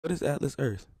What is Atlas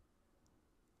Earth?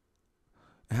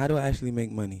 And how do I actually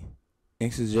make money?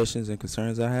 Any suggestions and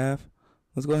concerns I have?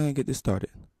 Let's go ahead and get this started.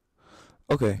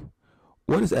 Okay,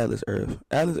 what is Atlas Earth?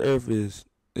 Atlas Earth is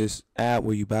this app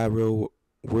where you buy real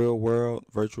world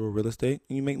virtual real estate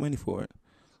and you make money for it.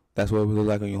 That's what it will look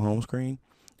like on your home screen.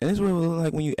 And this is what it will look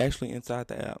like when you actually inside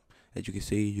the app. As you can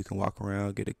see, you can walk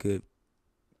around, get a good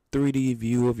 3D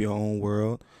view of your own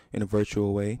world in a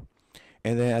virtual way.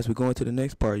 And then as we go into the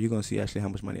next part, you're going to see actually how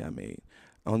much money I made.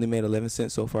 I only made 11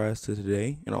 cents so far as to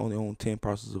today, and I only own 10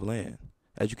 parcels of land.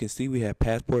 As you can see, we have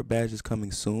passport badges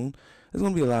coming soon. There's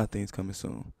going to be a lot of things coming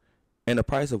soon. And the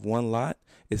price of one lot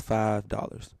is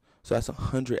 $5. So that's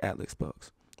 100 Atlas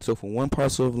bucks. So for one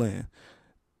parcel of land,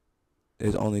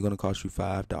 it's only going to cost you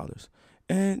 $5.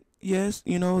 And yes,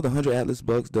 you know, the 100 Atlas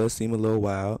bucks does seem a little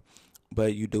wild,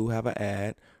 but you do have an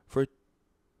ad for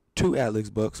 2 Atlas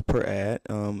bucks per ad.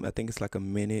 I think it's like a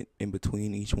minute in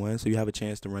between each one, so you have a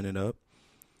chance to run it up.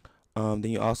 Then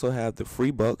you also have the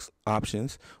free bucks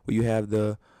options where you have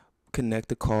the connect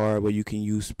a card where you can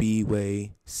use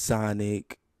Speedway,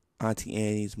 Sonic, Auntie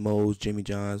Annie's, Moe's, Jimmy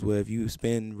John's. Where if you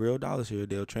spend real dollars here,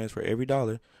 they'll transfer every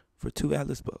dollar for 2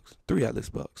 Atlas bucks, 3 Atlas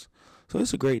bucks. So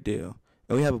it's a great deal.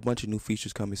 And we have a bunch of new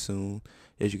features coming soon.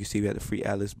 As you can see, we have the free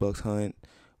Atlas bucks hunt.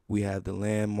 We have the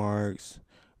landmarks.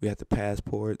 We have the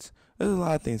passports. There's a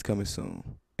lot of things coming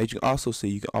soon. As you can also see,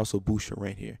 you can also boost your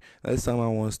rent here. Now, that's something I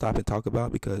want to stop and talk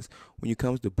about because when it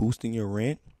comes to boosting your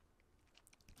rent,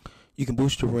 you can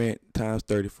boost your rent times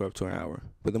 30 for up to an hour.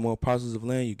 But the more parcels of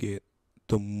land you get,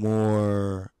 the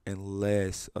more and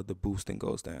less of the boosting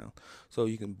goes down. So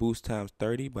you can boost times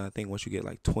 30, but I think once you get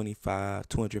like 25,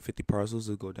 250 parcels,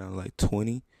 it'll go down to like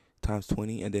 20 times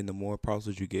 20. And then the more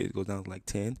parcels you get, it goes down to like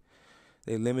 10.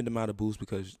 They limit the amount of boost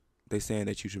because they're saying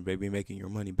that you should be making your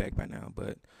money back by now.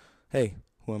 But hey,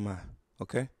 who am I?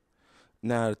 Okay.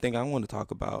 Now the thing I want to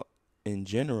talk about in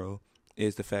general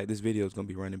is the fact this video is gonna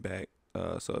be running back.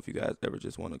 So if you guys ever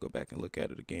just want to go back and look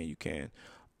at it again, you can.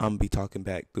 I'm gonna be talking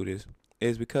back through this.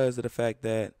 Is because of the fact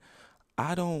that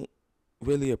I don't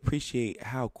really appreciate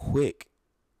how quick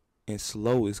and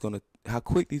slow it's gonna, how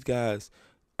quick these guys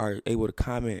are able to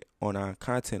comment on our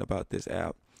content about this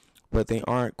app, but they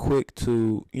aren't quick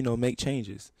to make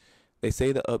changes. They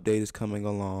say the update is coming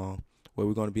along where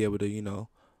we're going to be able to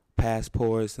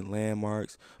passports and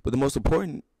landmarks, but the most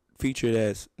important feature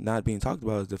that's not being talked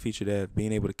about is the feature that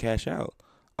being able to cash out.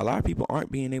 A lot of people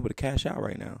aren't being able to cash out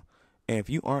right now, and if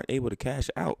you aren't able to cash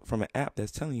out from an app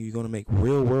that's telling you you're going to make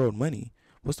real world money,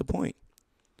 what's the point?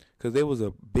 Because there was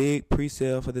a big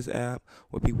pre-sale for this app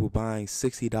where people were buying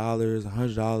 $60,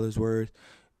 $100 worth.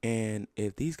 And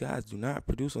if these guys do not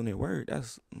produce on their word,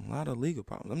 that's a lot of legal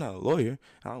problems. I'm not a lawyer.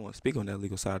 I don't want to speak on that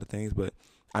legal side of things, but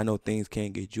I know things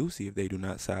can get juicy if they do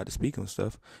not decide to speak on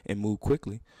stuff and move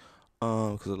quickly.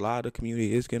 Because a lot of the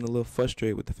community is getting a little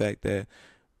frustrated with the fact that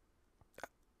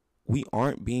we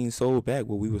aren't being sold back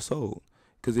what we were sold.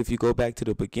 Because if you go back to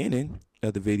the beginning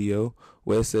of the video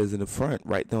where it says in the front,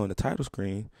 right there on the title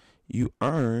screen, you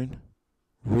earn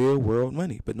real world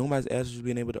money. But nobody's actually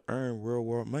being able to earn real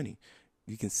world money.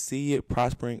 You can see it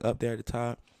prospering up there at the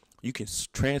top. You can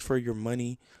transfer your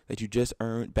money that you just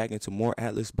earned back into more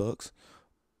Atlas bucks,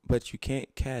 but you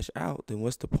can't cash out. Then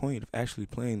what's the point of actually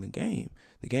playing the game?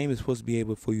 The game is supposed to be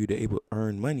able for you to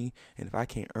earn money, and if I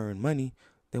can't earn money,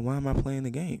 then why am I playing the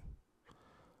game?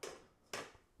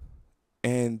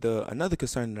 And another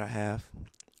concern that I have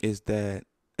is that,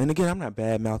 and again, I'm not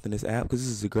bad mouthing this app because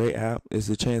this is a great app. It's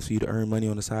a chance for you to earn money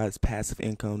on the side. It's passive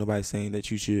income. Nobody's saying that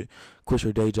you should quit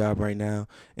your day job right now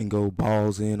and go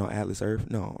balls in on Atlas Earth.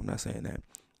 No, I'm not saying that.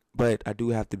 But I do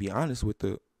have to be honest with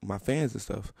my fans and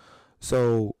stuff.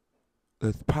 So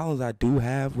the problems I do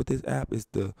have with this app is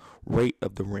the rate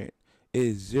of the rent. It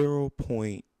is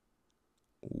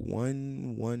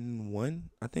 0.111,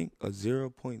 I think, a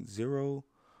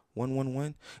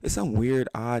 0.0111. It's some weird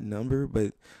odd number,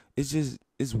 but it's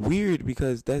weird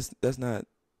because that's not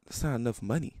enough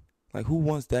money. Like, who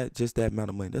wants just that amount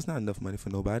of money? That's not enough money for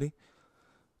nobody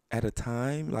at a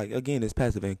time. Like, again, it's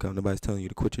passive income. Nobody's telling you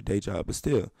to quit your day job, but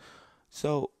still.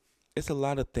 So it's a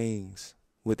lot of things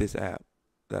with this app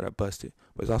that are busted,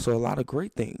 but there's also a lot of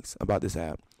great things about this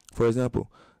app. For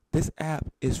example, this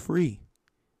app is free,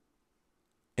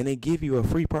 and they give you a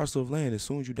free parcel of land as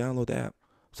soon as you download the app.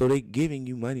 So they giving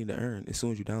you money to earn as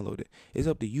soon as you download it. It's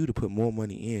up to you to put more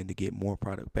money in to get more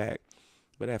product back.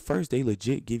 But at first, they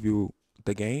legit give you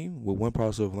the game with one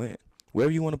parcel of land,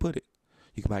 wherever you want to put it.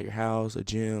 You can buy your house, a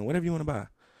gym, whatever you want to buy.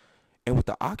 And with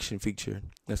the auction feature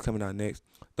that's coming out next,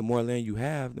 the more land you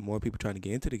have, the more people trying to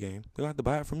get into the game, they'll have to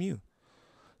buy it from you.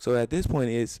 So at this point,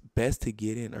 it's best to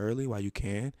get in early while you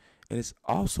can and it's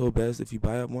also best if you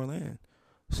buy up more land.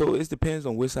 So it depends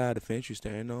on which side of the fence you're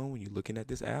standing on when you're looking at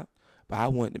this app. But I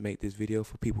wanted to make this video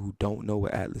for people who don't know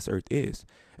what Atlas Earth is,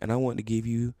 and I wanted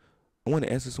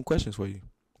to answer some questions for you.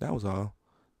 That was all.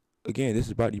 Again, this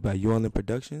is brought to you by ULM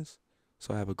Productions.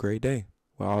 So have a great day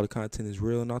where all the content is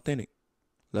real and authentic.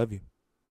 Love you.